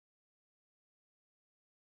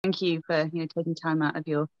Thank you for taking time out of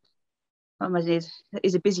your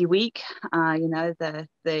is a busy week. The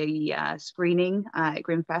screening at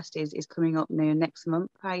Grimfest is coming up next month.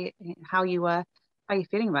 How you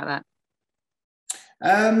feeling about that?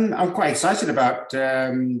 I'm quite excited about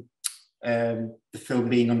the film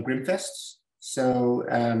being on Grimfest. So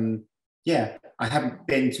yeah, I haven't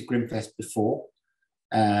been to Grimfest before,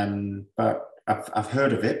 but I've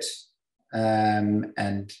heard of it,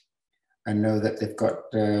 and I know that they've got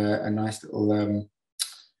a nice little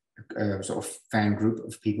sort of fan group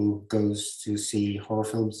of people who goes to see horror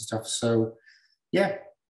films and stuff. So yeah,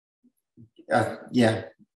 yeah.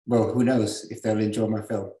 Well, who knows if they'll enjoy my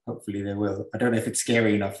film? Hopefully they will. I don't know if it's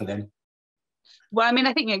scary enough for them. Well, I mean,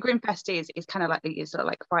 I think Grimfest is kind of like it's sort of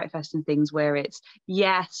like Fright Fest and things where it's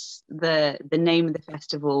yes, the name of the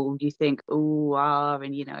festival you think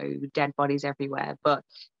and dead bodies everywhere, but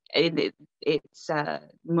it's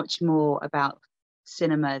much more about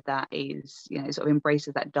cinema that is sort of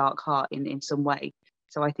embraces that dark heart in some way.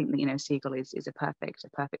 So I think that Seagull is a perfect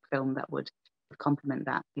film that would complement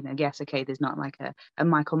that. Yes, okay, there's not like a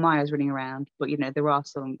Michael Myers running around, but there are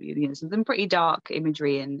some pretty dark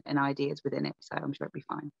imagery and ideas within it, so I'm sure it'll be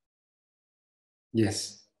fine.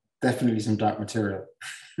 Yes, definitely some dark material.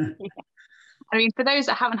 Yeah. I mean, for those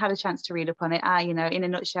that haven't had a chance to read up on it, in a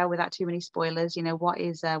nutshell, without too many spoilers,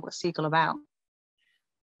 what's Seagull about?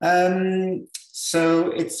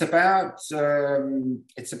 So it's about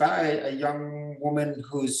a young woman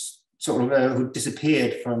who's sort of who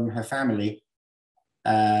disappeared from her family,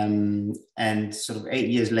 and sort of 8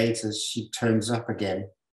 years later she turns up again,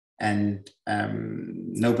 and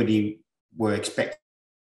nobody were expecting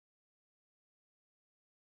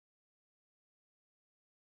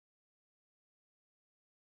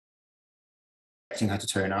her to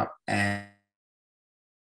turn up, and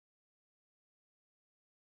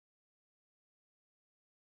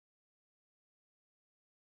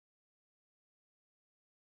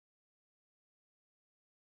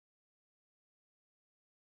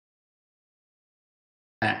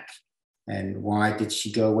back, and why did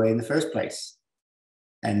she go away in the first place?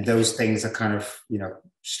 And those things are kind of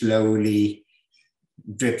slowly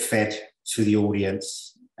drip fed to the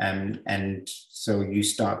audience, and so you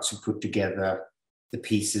start to put together the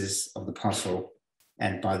pieces of the puzzle,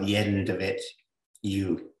 and by the end of it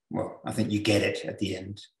I think you get it at the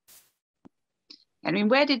end. I mean,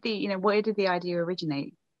 where did the idea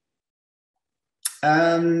originate?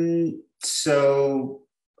 So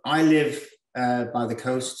I live by the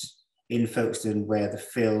coast in Folkestone where the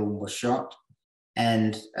film was shot,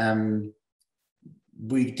 and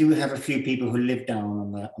we do have a few people who live down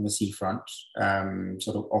on the seafront,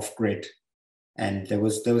 sort of off grid. And there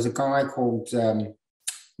was a guy called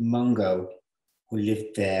Mungo who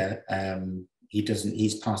lived there.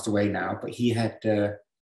 He's passed away now, but he had a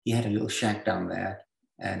little shack down there,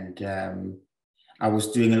 and I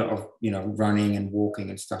was doing a lot of running and walking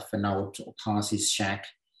and stuff, and I would sort of pass his shack.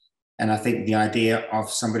 And I think the idea of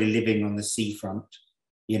somebody living on the seafront,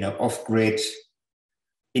 off grid,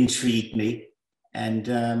 intrigued me, and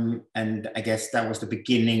I guess that was the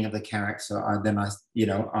beginning of the character.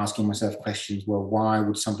 Asking myself questions. Well, why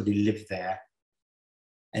would somebody live there?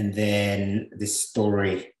 And then this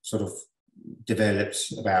story sort of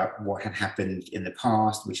developed about what had happened in the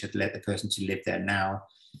past, which had led the person to live there now,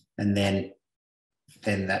 and then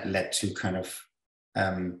that led to kind of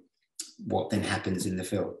what then happens in the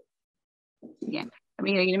film. Yeah, I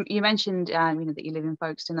mean, you mentioned that you live in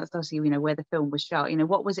Folkestone. That's obviously where the film was shot.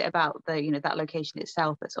 What was it about that location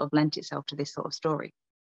itself that sort of lent itself to this sort of story?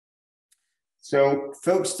 So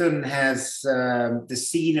Folkestone has the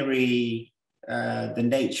scenery, the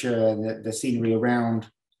nature, the scenery around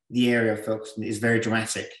the area of Folkestone is very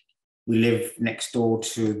dramatic. We live next door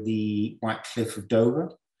to the White Cliff of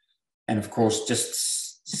Dover, and of course,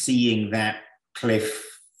 just seeing that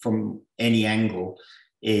cliff from any angle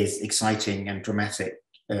is exciting and dramatic.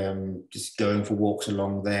 Just going for walks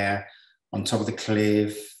along there, on top of the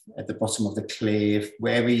cliff, at the bottom of the cliff,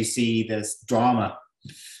 wherever you see there's drama.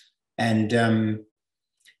 And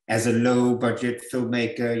as a low budget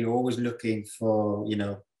filmmaker, you're always looking for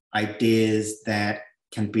ideas that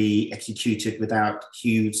can be executed without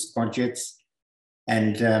huge budgets.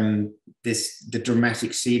 And the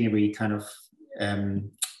dramatic scenery kind of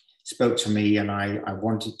spoke to me, and I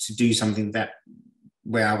wanted to do something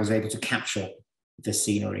where I was able to capture the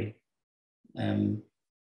scenery. Yeah,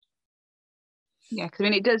 because I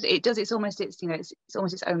mean, it's almost it's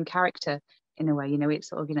almost its own character in a way. It's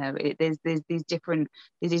sort of there's these different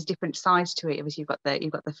sides to it. Obviously,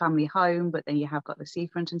 you've got the family home, but then you have got the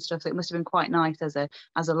seafront and stuff. So it must have been quite nice as a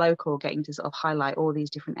local getting to sort of highlight all these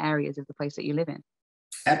different areas of the place that you live in.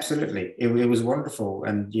 Absolutely, it was wonderful,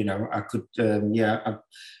 and I could,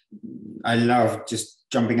 I love just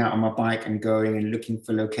jumping out on my bike and going and looking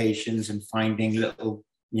for locations and finding little,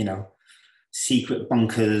 secret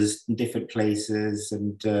bunkers in different places,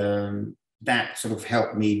 and that sort of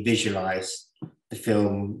helped me visualize the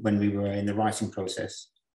film when we were in the writing process.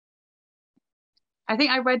 I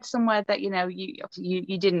think I read somewhere that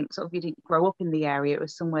you didn't sort of, you didn't grow up in the area. It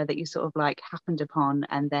was somewhere that you sort of like happened upon,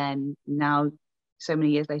 and then now so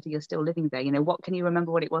many years later you're still living there. What can you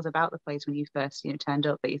remember what it was about the place when you first turned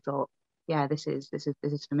up that you thought, yeah, this is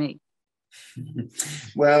for me?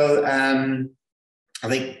 Well, I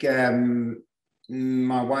think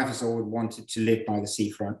my wife has always wanted to live by the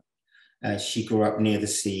seafront. She grew up near the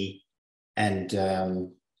sea, and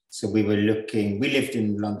so we lived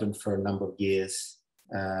in London for a number of years,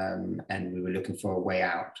 and we were looking for a way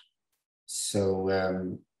out.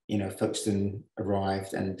 So, Folkestone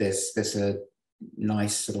arrived, and there's a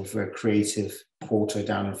nice sort of a creative quarter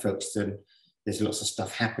down in Folkestone. There's lots of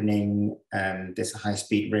stuff happening. There's a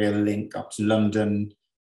high-speed rail link up to London,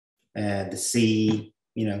 the sea,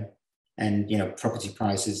 and property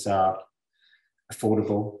prices are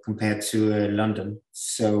affordable compared to London.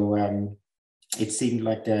 So it seemed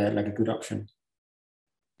like a good option.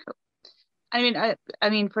 I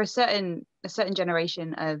mean, for a certain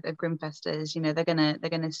generation of Grimfesters, they're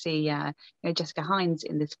gonna see Jessica Hines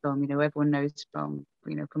in this film. Everyone knows from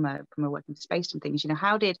her work in space and things.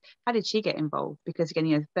 How did she get involved? Because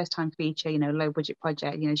again, first time feature, low budget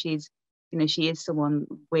project. She is someone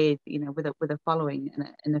with with a following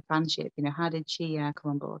and a fanship. How did she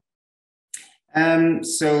come on board?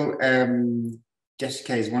 So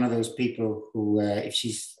Jessica is one of those people who, if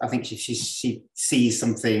she sees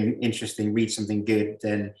something interesting, reads something good,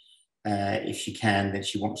 then if she can, then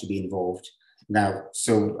she wants to be involved. Now,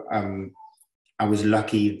 so I was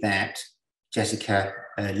lucky that Jessica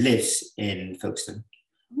lives in Folkestone,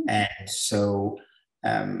 and so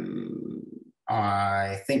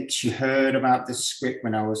I think she heard about this script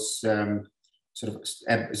when I was sort of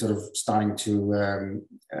starting to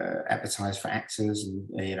advertise for actors and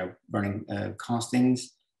running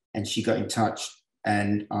castings, and she got in touch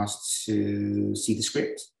and asked to see the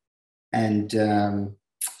script, and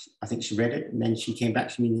I think she read it, and then she came back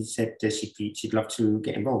to me and said that she'd love to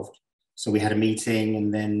get involved. So we had a meeting,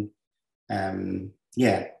 and then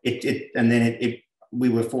we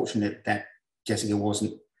were fortunate that Jessica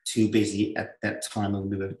wasn't too busy at that time when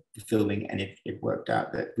we were filming, and it worked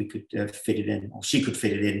out that we could fit it in, or she could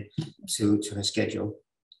fit it in to her schedule.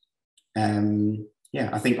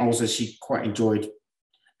 I think also she quite enjoyed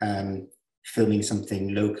filming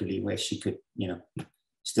something locally where she could,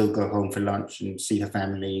 still go home for lunch and see her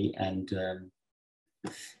family, and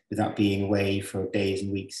without being away for days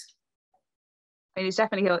and weeks. I mean, it's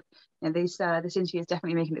definitely this interview is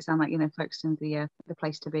definitely making it sound like Folkestone's the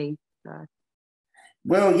place to be. So.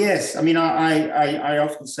 Well, yes. I mean, I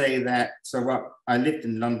often say that. So I lived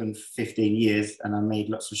in London for 15 years, and I made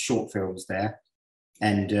lots of short films there.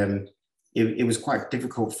 And it was quite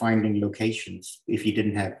difficult finding locations if you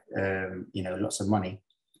didn't have, lots of money.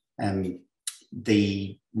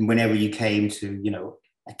 Whenever you came to,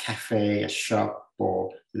 a cafe, a shop,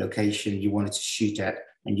 or location you wanted to shoot at,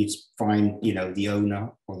 and you'd find, the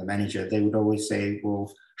owner or the manager, they would always say, well,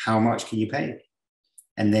 how much can you pay?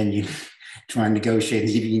 And then you try and negotiate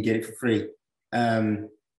and see if you can get it for free.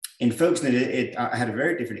 In Folkestone, I had a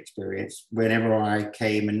very different experience. Whenever I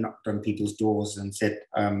came and knocked on people's doors and said,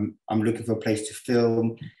 I'm looking for a place to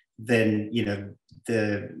film, then,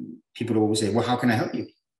 the people would always say, well, how can I help you?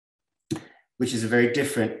 Which is a very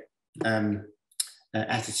different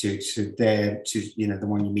attitude to the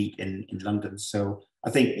one you meet in London. So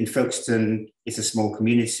I think in Folkestone, it's a small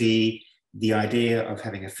community. The idea of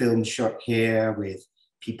having a film shot here with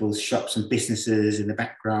people's shops and businesses in the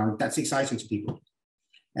background, that's exciting to people.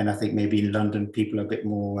 And I think maybe in London, people are a bit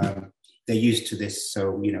more, they're used to this.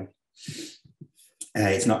 So,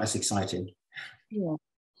 it's not as exciting. Yeah.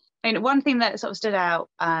 I mean, one thing that sort of stood out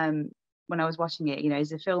when I was watching it, is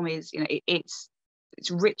the film is, it's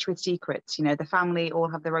rich with secrets. The family all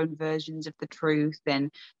have their own versions of the truth and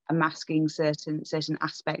are masking certain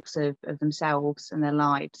aspects of themselves and their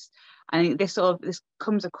lives. I think this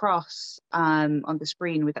comes across on the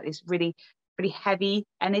screen with this really, really heavy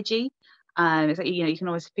energy. It's like, you can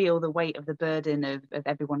always feel the weight of the burden of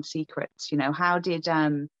everyone's secrets. How did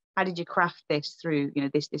you craft this through,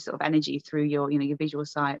 this sort of energy through your visual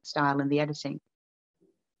style and the editing?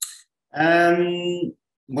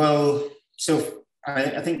 Well, so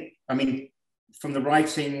I think, from the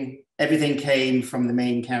writing, everything came from the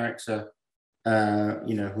main character,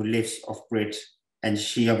 who lives off grid, and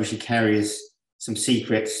she obviously carries some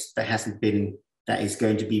secrets that is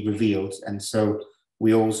going to be revealed. And so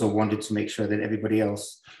we also wanted to make sure that everybody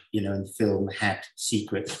else, in the film had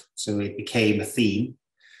secrets. So it became a theme.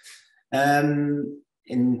 In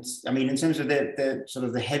terms of the sort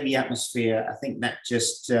of the heavy atmosphere, I think that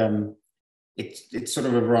just, it sort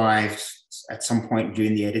of arrived at some point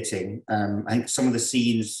during the editing. I think some of the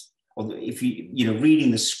scenes, or if reading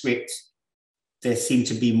the script, there seemed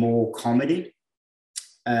to be more comedy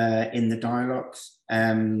in the dialogues.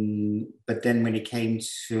 But then when it came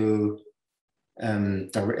to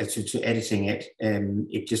editing it,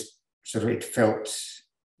 it just it felt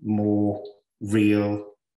more real,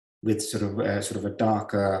 with sort of a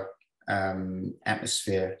darker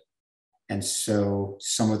atmosphere. And so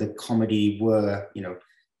some of the comedy were,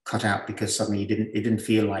 cut out because suddenly it didn't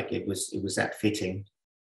feel like it was that fitting.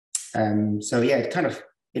 So yeah,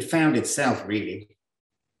 it found itself really.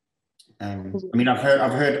 I've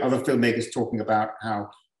heard other filmmakers talking about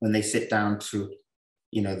how when they sit down to,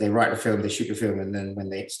 they write a film, they shoot a film, and then when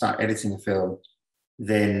they start editing a film,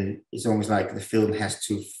 then it's almost like the film has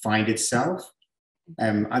to find itself.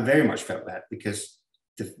 I very much felt that, because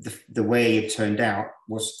the way it turned out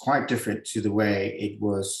was quite different to the way it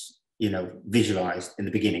was, visualized in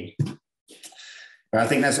the beginning. But I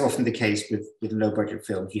think that's often the case with low budget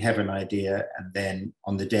films. You have an idea, and then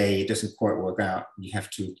on the day it doesn't quite work out. You have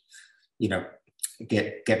to,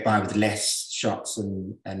 get by with less shots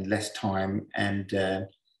and less time, and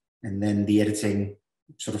then the editing,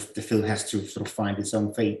 the film has to find its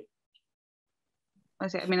own fate. I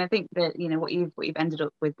think that what you've ended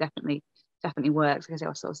up with definitely works, because I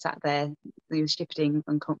was sort of sat there, you were shifting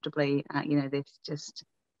uncomfortably at this just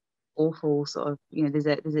awful there's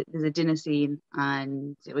a dinner scene,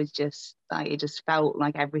 and it was just like, it just felt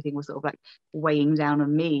like everything was sort of like weighing down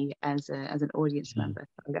on me as an audience member.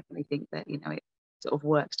 I definitely think that it sort of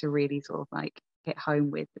works to really sort of like hit home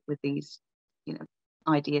with these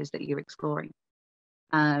ideas that you're exploring.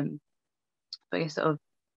 But yeah, sort of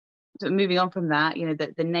moving on from that,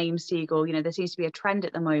 the name Seagull, there seems to be a trend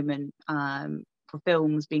at the moment for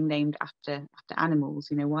films being named after animals.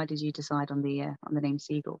 Why did you decide on the name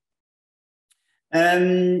Seagull?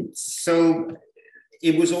 So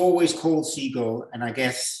it was always called Seagull, and I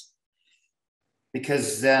guess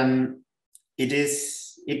because it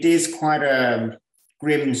is quite a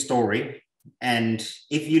grim story, and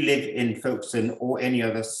if you live in Folkestone or any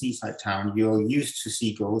other seaside town, you're used to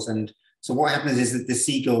seagulls. And so what happens is that the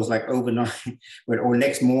seagulls, like overnight or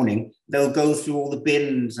next morning, they'll go through all the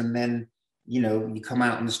bins, and then you come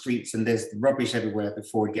out on the streets and there's rubbish everywhere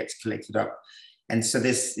before it gets collected up. And so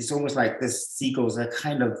it's almost like this seagulls are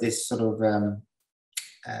kind of this sort of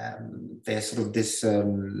they're sort of this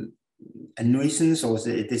a nuisance, or is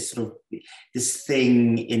it this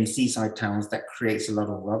thing in seaside towns that creates a lot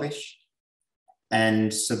of rubbish.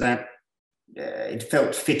 And so that it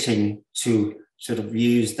felt fitting to sort of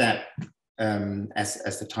use that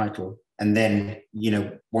as the title. And then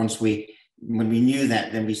when we knew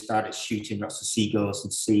that, then we started shooting lots of seagulls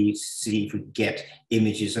and see if we could get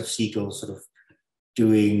images of seagulls sort of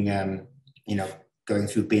doing going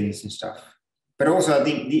through bins and stuff. But also, I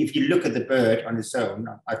think if you look at the bird on its own,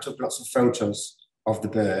 I took lots of photos of the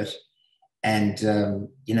bird, and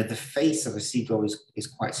the face of a seagull is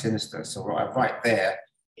quite sinister. So right there,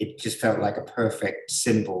 it just felt like a perfect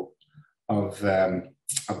symbol of the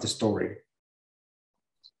story.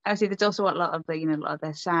 Obviously, there's also a lot of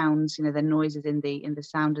their sounds, the noises in the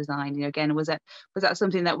sound design. Again, was that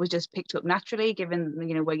something that was just picked up naturally, given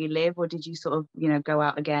where you live, or did you sort of go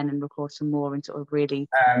out again and record some more and sort of really?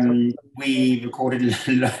 We recorded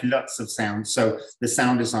lots of sounds. So the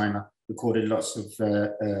sound designer recorded lots of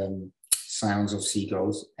sounds of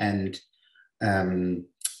seagulls, and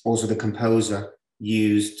also the composer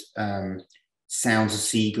used sounds of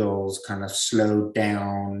seagulls kind of slowed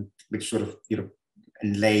down, which sort of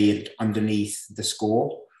and layered underneath the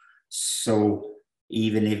score. So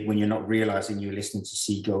even if when you're not realizing you're listening to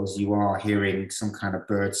seagulls, you are hearing some kind of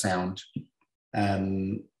bird sound.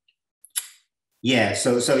 So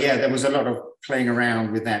there was a lot of playing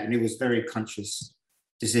around with that, and it was very conscious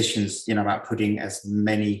decisions, about putting as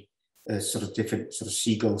many sort of different sort of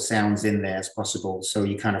seagull sounds in there as possible. So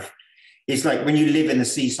it's like when you live in a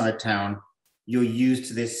seaside town, you're used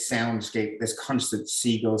to this soundscape. There's constant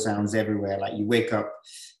seagull sounds everywhere. Like you wake up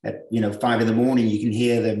at 5 a.m, you can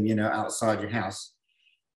hear them outside your house.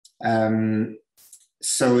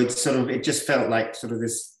 So it just felt like sort of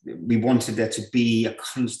this. We wanted there to be a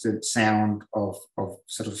constant sound of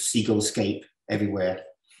sort of seagullscape everywhere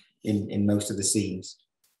in most of the scenes.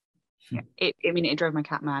 Yeah, it drove my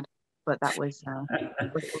cat mad, but that was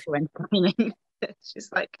also entertaining. It's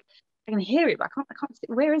just like, I can hear it, but I can't see,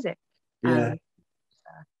 where is it? Yeah.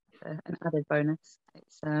 An added bonus.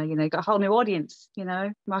 It's you know, got a whole new audience, you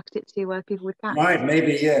know, market it to people with cats. Right,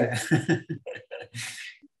 maybe, yeah.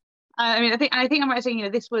 I mean, I think I'm right saying, you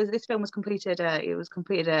know, this film was completed. It was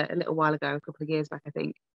completed a little while ago, a couple of years back, I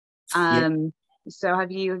think. Yeah. So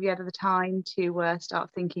have you had the time to start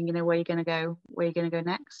thinking, you know, where you're going to go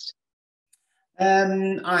next?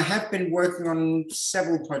 I have been working on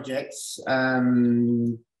several projects.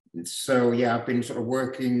 So yeah, I've been sort of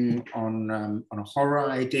working on a horror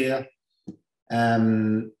idea.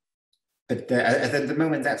 But at the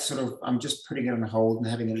moment, that's sort of, I'm just putting it on hold and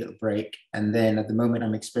having a little break. And then at the moment,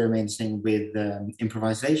 I'm experimenting with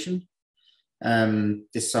improvisation.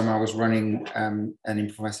 This summer, I was running an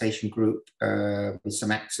improvisation group with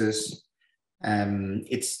some actors.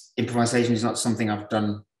 Improvisation is not something I've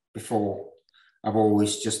done before. I've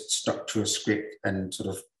always just stuck to a script and sort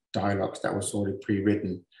of dialogues that was already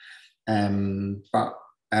pre-written. But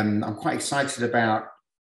I'm quite excited about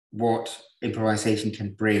what improvisation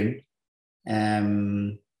can bring.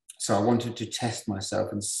 So I wanted to test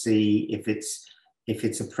myself and see if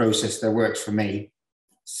it's a process that works for me.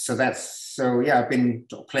 So yeah, I've been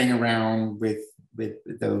playing around with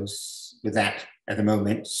that at the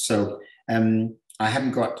moment. So I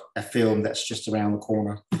haven't got a film that's just around the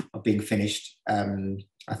corner of being finished.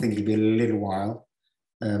 I think it'll be a little while.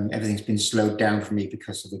 Everything's been slowed down for me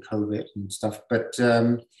because of the COVID and stuff. But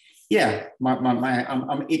yeah,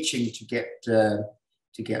 I'm itching to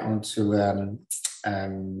get onto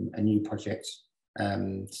a new project.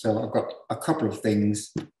 So I've got a couple of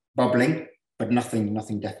things bubbling, but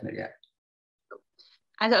nothing definite yet.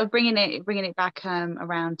 And sort of bringing it back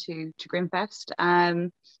around to Grimfest.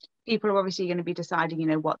 People are obviously going to be deciding, you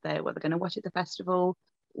know, what they're going to watch at the festival.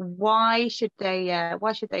 Why should they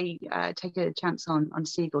take a chance on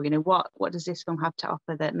Seagull? You know, what does this film have to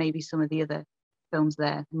offer that maybe some of the other films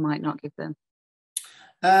there might not give them?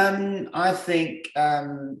 I think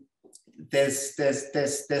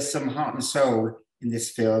there's some heart and soul in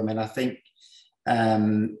this film, and I think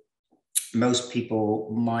most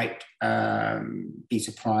people might be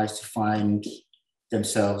surprised to find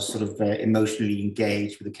themselves sort of emotionally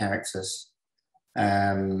engaged with the characters.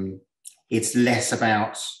 It's less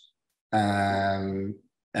about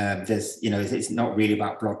it's not really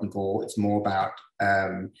about blood and gore. It's more about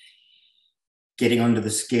getting under the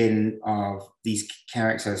skin of these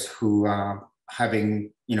characters who are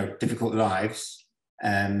having, you know, difficult lives,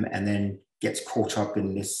 and then gets caught up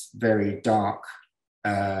in this very dark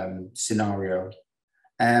scenario.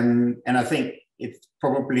 And I think it's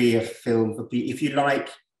probably a film for people, if you like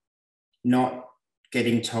not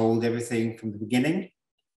getting told everything from the beginning.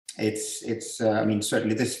 I mean,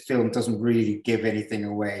 certainly this film doesn't really give anything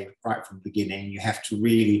away right from the beginning. You have to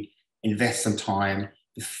really invest some time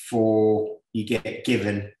before you get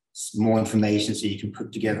given more information so you can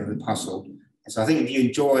put together the puzzle. And so I think if you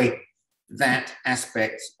enjoy that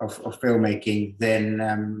aspect of filmmaking, then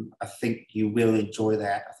I think you will enjoy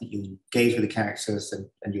that. I think you'll engage with the characters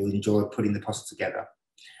and you'll enjoy putting the puzzle together.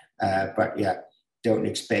 But yeah, don't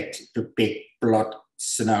expect the big blood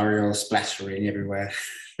scenario splattering everywhere.